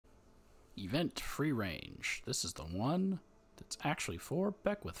Event free range. This is the one that's actually for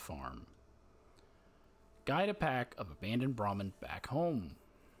Beckwith Farm. Guide a pack of abandoned Brahmin back home.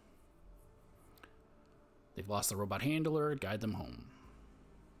 They've lost the robot handler. Guide them home.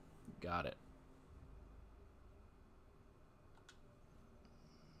 Got it.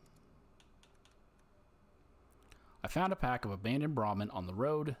 I found a pack of abandoned Brahmin on the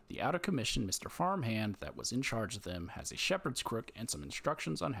road. The out-of-commission Mr. Farmhand that was in charge of them has a shepherd's crook and some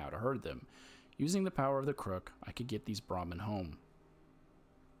instructions on how to herd them. Using the power of the crook, I could get these Brahmin home.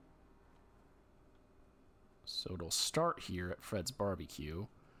 So it'll start here at Fred's Barbecue.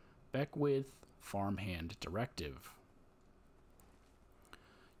 Beckwith Farmhand Directive.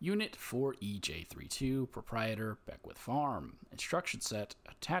 Unit 4EJ32, Proprietor, Beckwith Farm. Instruction set,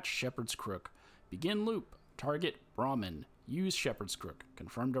 attach shepherd's crook. Begin loop. Target Brahmin. Use shepherd's crook.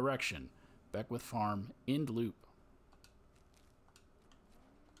 Confirm direction. Beckwith Farm. End loop.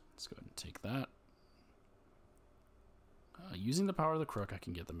 Let's go ahead and take that. Using the power of the crook, I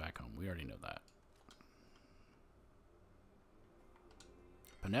can get them back home. We already know that.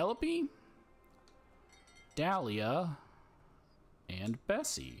 Penelope, Dahlia, and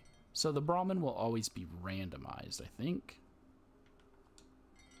Bessie. So the Brahmin will always be randomized, I think.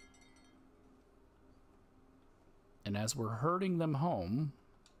 And as we're herding them home,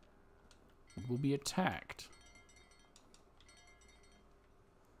 we'll be attacked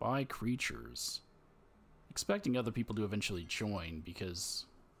by creatures. Expecting other people to eventually join because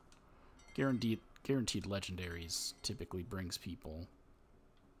guaranteed legendaries typically brings people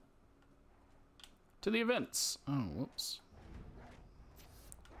to the events. Oh, whoops.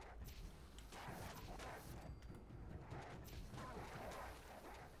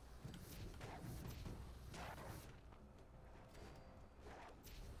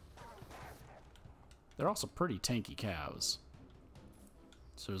 They're also pretty tanky cows.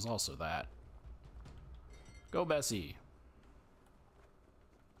 So there's also that. Go, Bessie.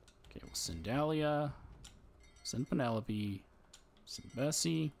 Okay, we'll send Dahlia. Send Penelope. Send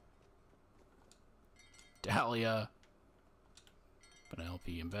Bessie. Dahlia.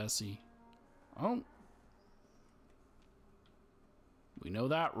 Penelope and Bessie. Oh. We know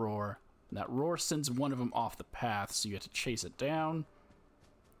that roar. And that roar sends one of them off the path, so you have to chase it down.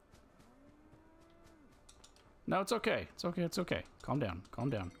 No, it's okay. It's okay. It's okay. Calm down. Calm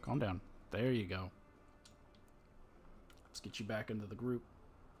down. Calm down. There you go. Let's get you back into the group.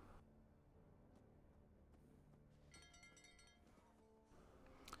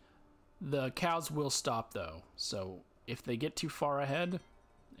 The cows will stop, though. So if they get too far ahead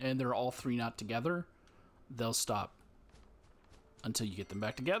and they're all three not together, they'll stop until you get them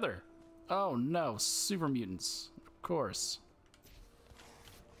back together. Oh, no. Super mutants. Of course.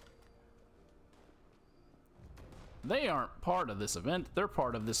 They aren't part of this event. They're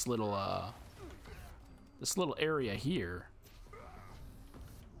part of this little area here.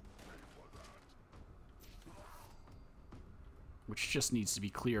 Which just needs to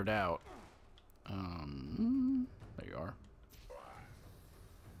be cleared out. There you are.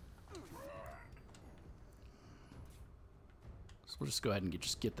 So we'll just go ahead and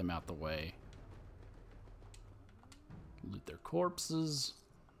just get them out the way. Loot their corpses.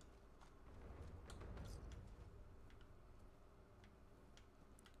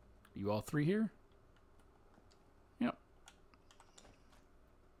 You all three here? Yep.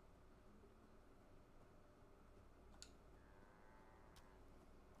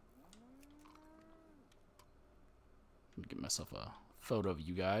 Get myself a photo of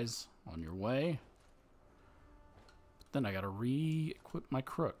you guys on your way. But then I gotta re-equip my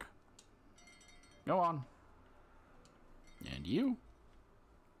crook. Go on. And you.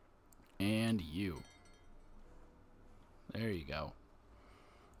 And you. There you go.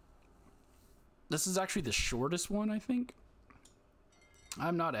 This is actually the shortest one, I think.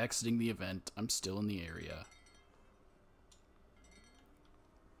 I'm not exiting the event. I'm still in the area.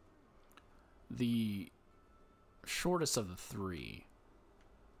 The shortest of the three.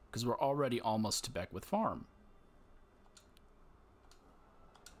 Because we're already almost to Beckwith Farm.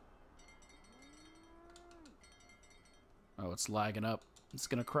 Oh, it's lagging up. It's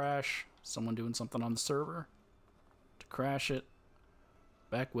gonna crash. Someone doing something on the server to crash it.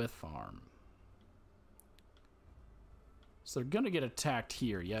 Beckwith Farm. So they're gonna get attacked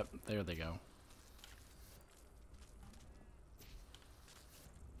here. Yep, there they go.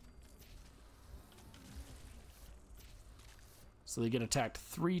 So they get attacked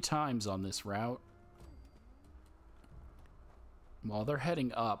 3 times on this route. While they're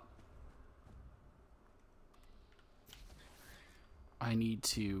heading up, I need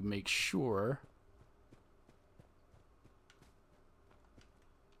to make sure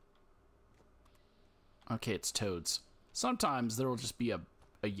Okay, it's toads. Sometimes there will just be a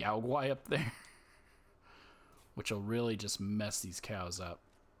Yaogwai up there, which will really just mess these cows up.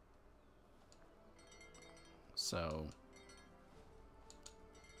 So,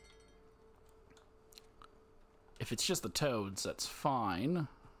 if it's just the toads, that's fine.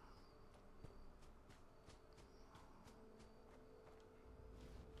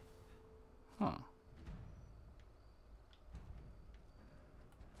 Huh.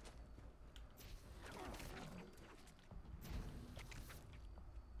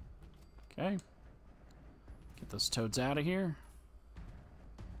 Okay. Get those toads out of here.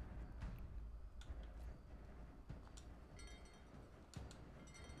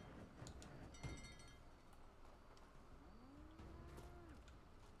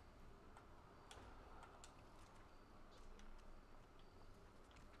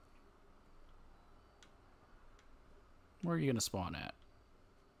 Where are you gonna spawn at?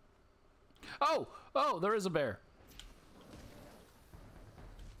 Oh! Oh, there is a bear.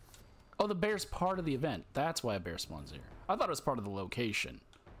 Oh, the bear's part of the event. That's why a bear spawns here. I thought it was part of the location.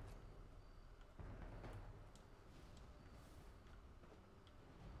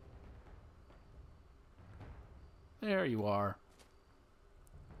 There you are.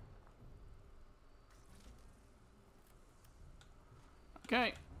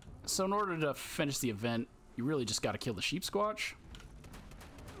 Okay, so in order to finish the event, you really just gotta kill the Sheepsquatch.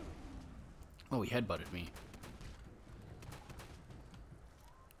 Oh, he headbutted me.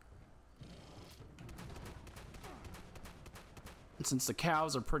 And since the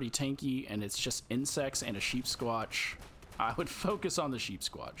cows are pretty tanky and it's just insects and a Sheepsquatch, I would focus on the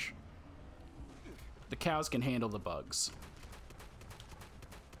Sheepsquatch. The cows can handle the bugs.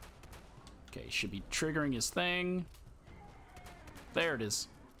 Okay, should be triggering his thing. There it is.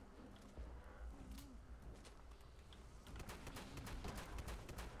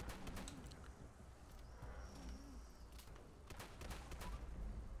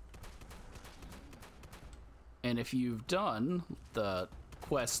 And if you've done the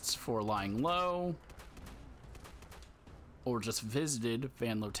quests for Lying Low, or just visited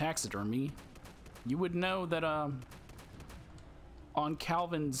Van Low Taxidermy, you would know that on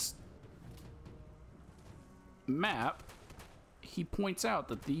Calvin's map, he points out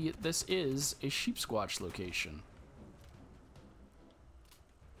that this is a Sheepsquatch location.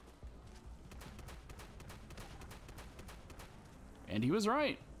 And he was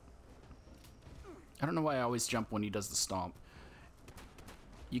right. I don't know why I always jump when he does the stomp.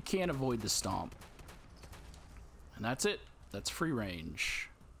 You can't avoid the stomp. And that's it. That's free range.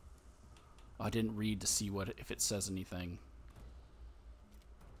 Oh, I didn't read to see if it says anything.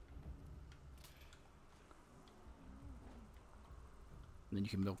 And then you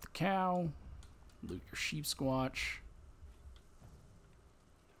can milk the cow, loot your Sheepsquatch,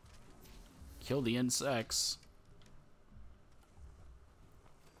 kill the insects.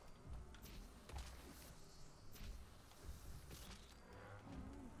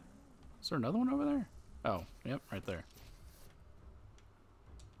 Is there another one over there? Oh, yep, right there.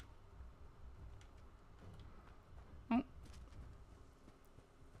 Oh.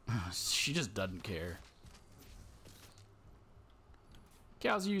 She just doesn't care.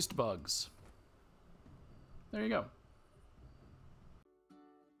 Cows used to bugs. There you go.